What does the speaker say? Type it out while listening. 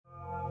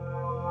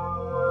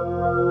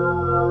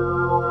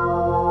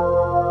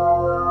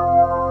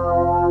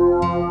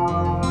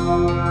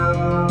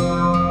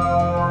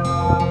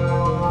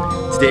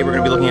Today we're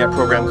going to be looking at a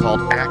program called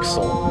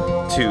Axel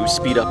to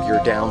speed up your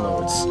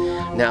downloads.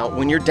 Now,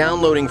 when you're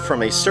downloading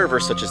from a server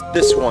such as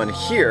this one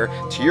here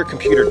to your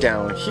computer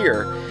down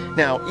here,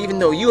 now even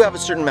though you have a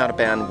certain amount of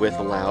bandwidth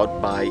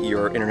allowed by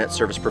your internet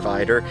service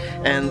provider,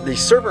 and the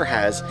server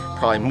has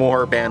probably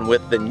more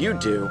bandwidth than you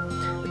do,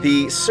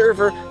 the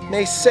server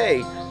may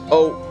say,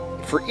 oh,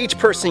 for each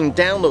person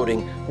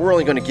downloading, we're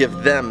only going to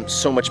give them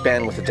so much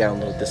bandwidth to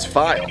download this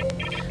file.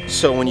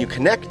 So when you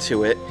connect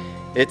to it,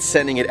 it's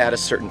sending it at a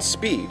certain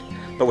speed.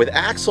 But what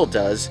Axel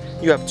does,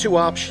 you have two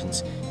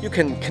options. You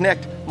can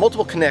connect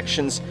multiple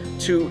connections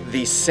to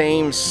the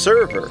same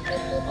server,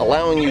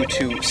 allowing you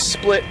to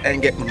split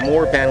and get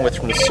more bandwidth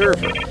from the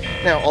server.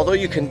 Now, although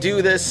you can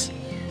do this,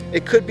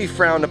 it could be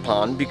frowned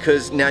upon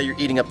because now you're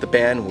eating up the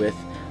bandwidth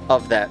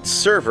of that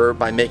server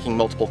by making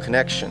multiple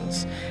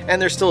connections.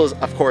 And there still is,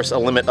 of course, a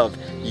limit of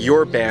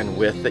your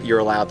bandwidth that you're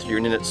allowed through your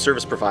internet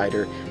service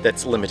provider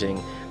that's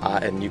limiting,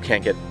 and you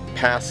can't get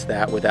past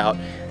that without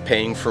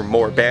paying for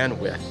more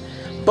bandwidth.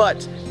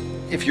 But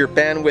if your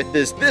bandwidth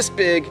is this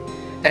big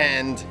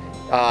and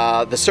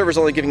the server's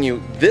only giving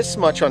you this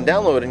much on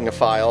downloading a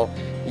file,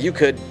 you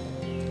could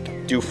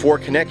do 4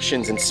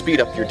 connections and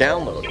speed up your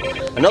download.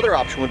 Another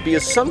option would be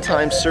is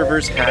sometimes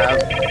servers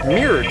have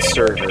mirrored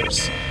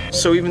servers.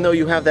 So even though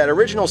you have that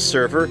original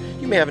server,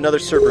 you may have another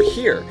server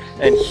here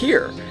and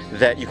here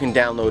that you can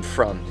download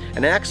from.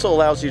 And Axel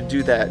allows you to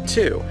do that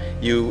too.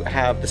 You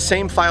have the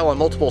same file on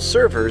multiple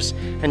servers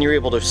and you're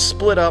able to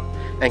split up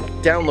and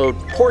download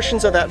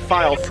portions of that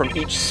file from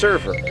each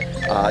server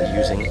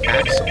using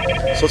Axel.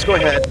 So let's go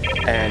ahead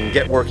and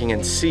get working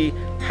and see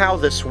how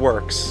this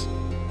works.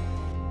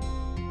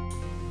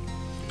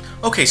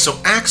 Okay, so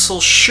Axel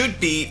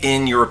should be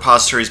in your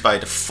repositories by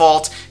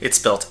default. It's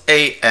spelled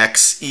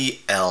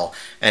A-X-E-L.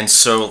 And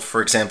so,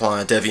 for example,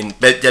 on a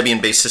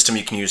Debian-based system,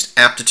 you can use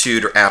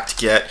aptitude or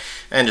apt-get,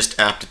 and just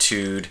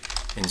aptitude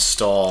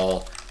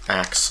install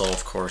Axel,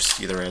 of course,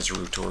 either as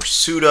root or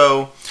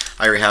sudo.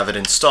 I already have it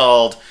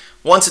installed.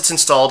 Once it's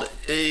installed,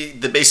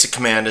 the basic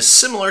command is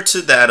similar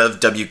to that of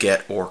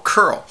wget or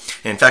curl.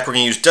 And in fact, we're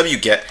going to use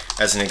wget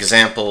as an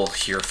example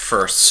here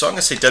first. So I'm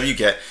going to say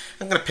wget.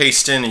 I'm going to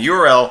paste in a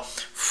URL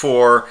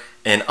for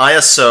an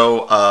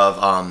ISO of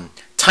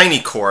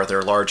TinyCore,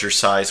 their larger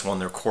size one,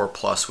 their Core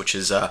Plus, which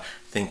is, I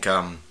think,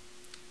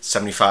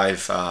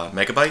 75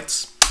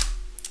 megabytes.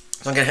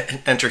 So I'm going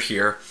to enter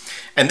here.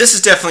 And this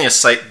is definitely a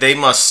site they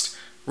must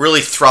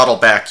really throttle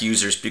back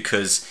users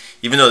because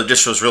even though the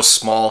distro is real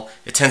small,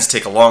 it tends to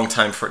take a long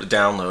time for it to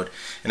download.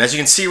 And as you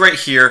can see right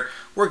here,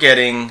 we're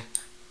getting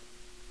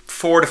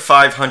 400 to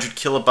 500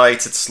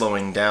 kilobytes. It's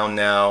slowing down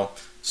now.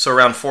 So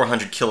around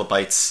 400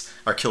 kilobytes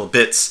or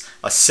kilobits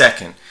a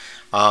second.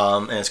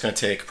 And it's going to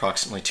take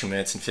approximately 2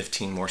 minutes and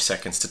 15 more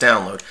seconds to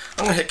download.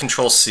 I'm going to hit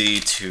Control-C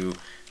to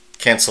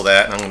cancel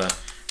that, and I'm going to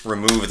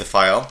remove the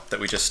file that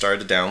we just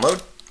started to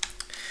download.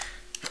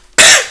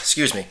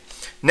 Excuse me.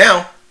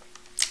 Now,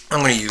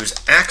 I'm going to use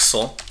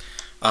Axel,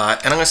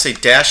 and I'm going to say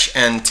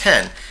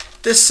 -N10.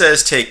 This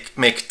says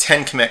make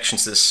 10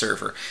 connections to this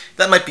server.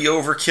 That might be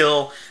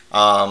overkill.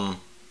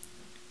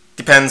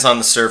 Depends on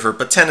the server,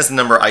 but 10 is the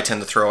number I tend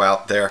to throw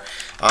out there.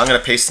 I'm going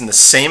to paste in the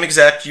same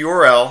exact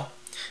URL.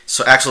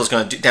 So Axel is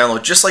going to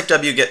download just like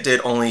wget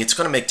did, only it's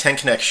going to make 10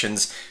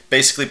 connections,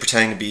 basically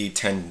pretending to be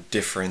 10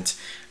 different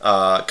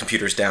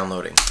computers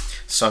downloading.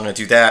 So I'm going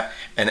to do that,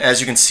 and as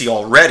you can see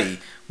already,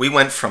 we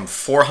went from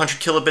 400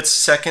 kilobits a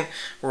second,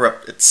 we're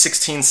up at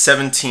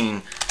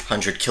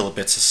 1700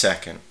 kilobits a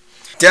second.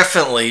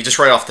 Definitely, just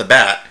right off the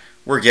bat,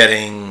 we're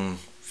getting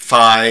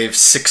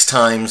 5-6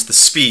 times the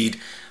speed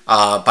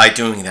by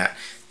doing that.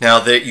 Now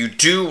that you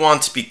do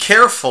want to be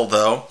careful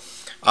though,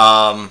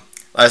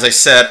 as I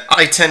said,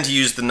 I tend to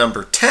use the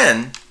number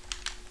 10.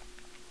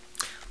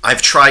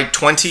 I've tried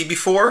 20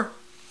 before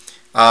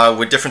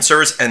with different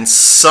servers, and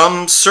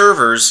some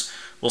servers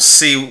will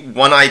see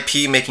one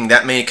IP making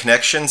that many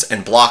connections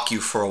and block you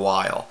for a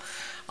while.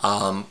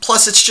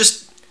 Plus, it's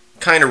just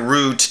kind of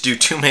rude to do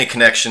too many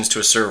connections to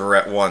a server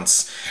at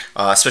once,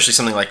 especially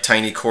something like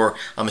TinyCore.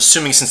 I'm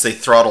assuming since they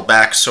throttle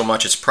back so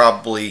much, it's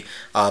probably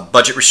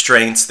budget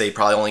restraints. They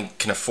probably only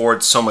can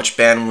afford so much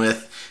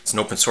bandwidth. It's an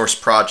open source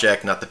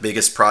project, not the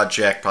biggest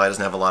project, probably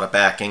doesn't have a lot of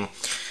backing.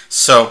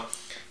 So,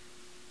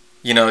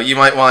 you know, you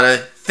might want to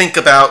think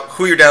about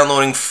who you're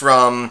downloading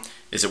from.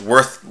 Is it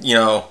worth, you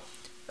know,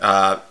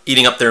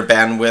 eating up their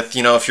bandwidth?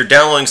 You know, if you're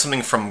downloading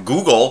something from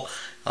Google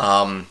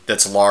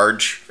that's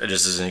large,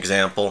 just as an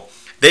example,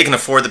 they can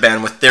afford the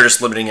bandwidth. They're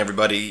just limiting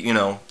everybody, you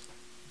know,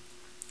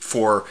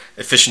 for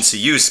efficiency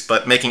use,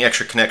 but making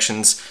extra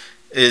connections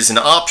is an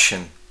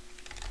option.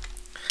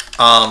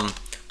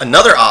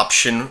 Another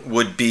option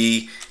would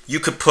be you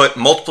could put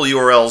multiple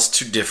URLs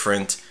to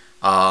different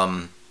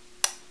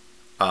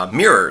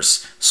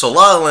mirrors. So a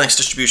lot of Linux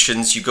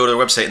distributions, you go to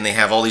their website and they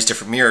have all these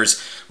different mirrors.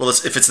 Well,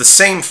 if it's the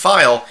same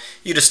file,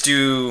 you just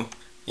do,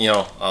 you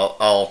know,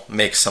 I'll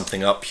make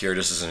something up here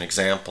just as an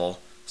example,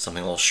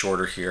 something a little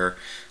shorter here.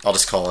 I'll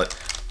just call it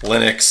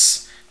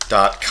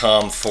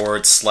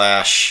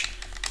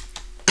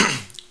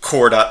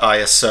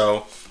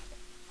linux.com/core.iso.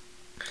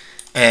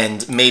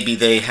 and maybe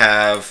they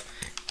have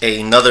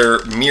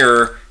another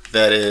mirror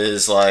that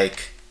is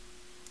like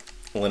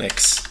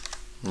Linux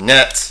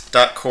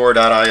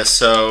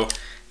net.core.iso,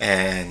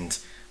 and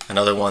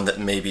another one that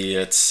maybe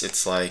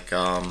it's like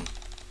 .uk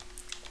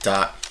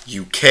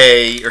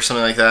or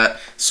something like that.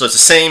 So it's the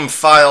same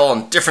file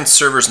on different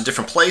servers in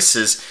different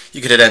places.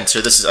 You could hit enter.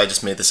 I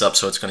just made this up,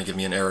 so it's going to give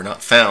me an error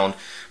not found.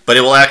 But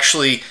it will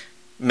actually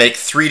make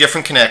 3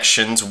 different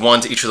connections, one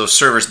to each of those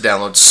servers to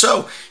download.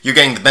 So you're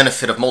getting the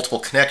benefit of multiple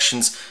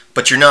connections,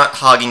 but you're not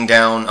hogging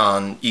down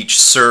on each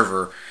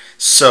server.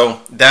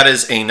 So that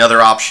is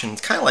another option.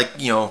 It's kind of like,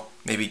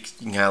 maybe you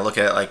can kind of look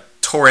at it like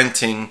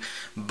torrenting,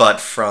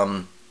 but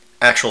from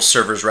actual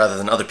servers rather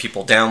than other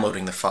people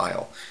downloading the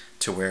file,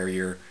 to where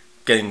you're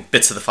getting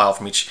bits of the file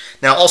from each.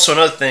 Now, also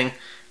another thing,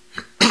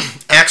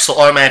 Axel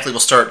automatically will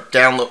start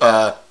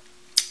continuing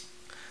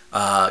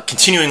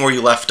where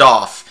you left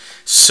off.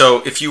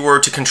 So if you were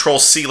to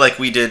Control-C like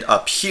we did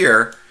up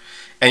here,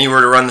 and you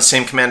were to run the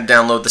same command to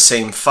download the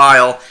same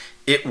file,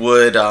 it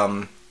would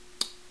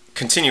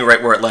continue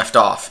right where it left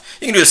off.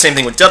 You can do the same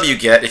thing with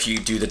wget if you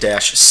do the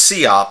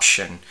 -C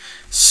option.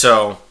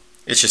 So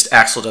it's just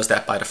Axel does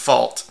that by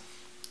default.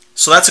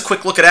 So that's a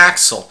quick look at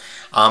Axel.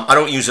 I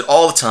don't use it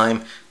all the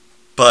time,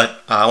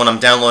 but when I'm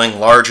downloading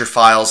larger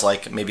files,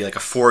 like maybe like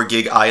a 4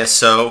 gig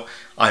ISO,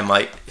 I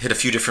might hit a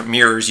few different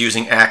mirrors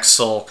using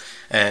Axel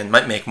and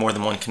might make more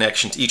than one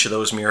connection to each of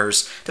those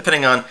mirrors,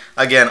 depending on,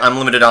 again, I'm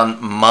limited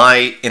on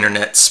my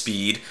internet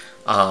speed,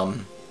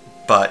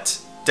 but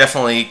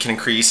definitely can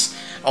increase.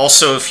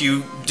 Also, if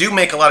you do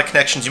make a lot of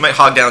connections, you might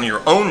hog down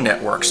your own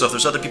network. So if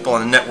there's other people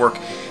on the network,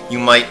 you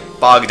might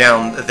bog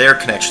down their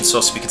connections, so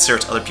also be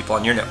considerate to other people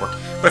on your network.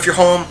 But if you're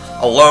home,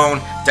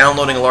 alone,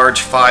 downloading a large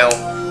file,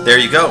 there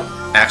you go.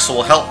 Axel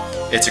will help.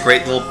 It's a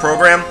great little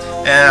program,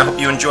 and I hope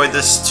you enjoyed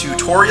this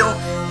tutorial,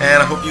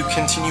 and I hope you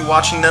continue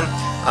watching them.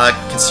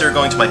 Consider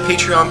going to my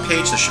Patreon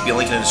page. There should be a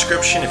link in the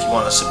description if you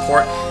want to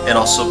support and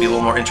also be a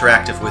little more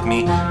interactive with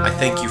me. I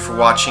thank you for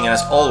watching, and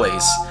as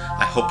always,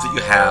 I hope that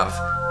you have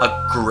a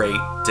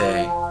great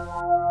day.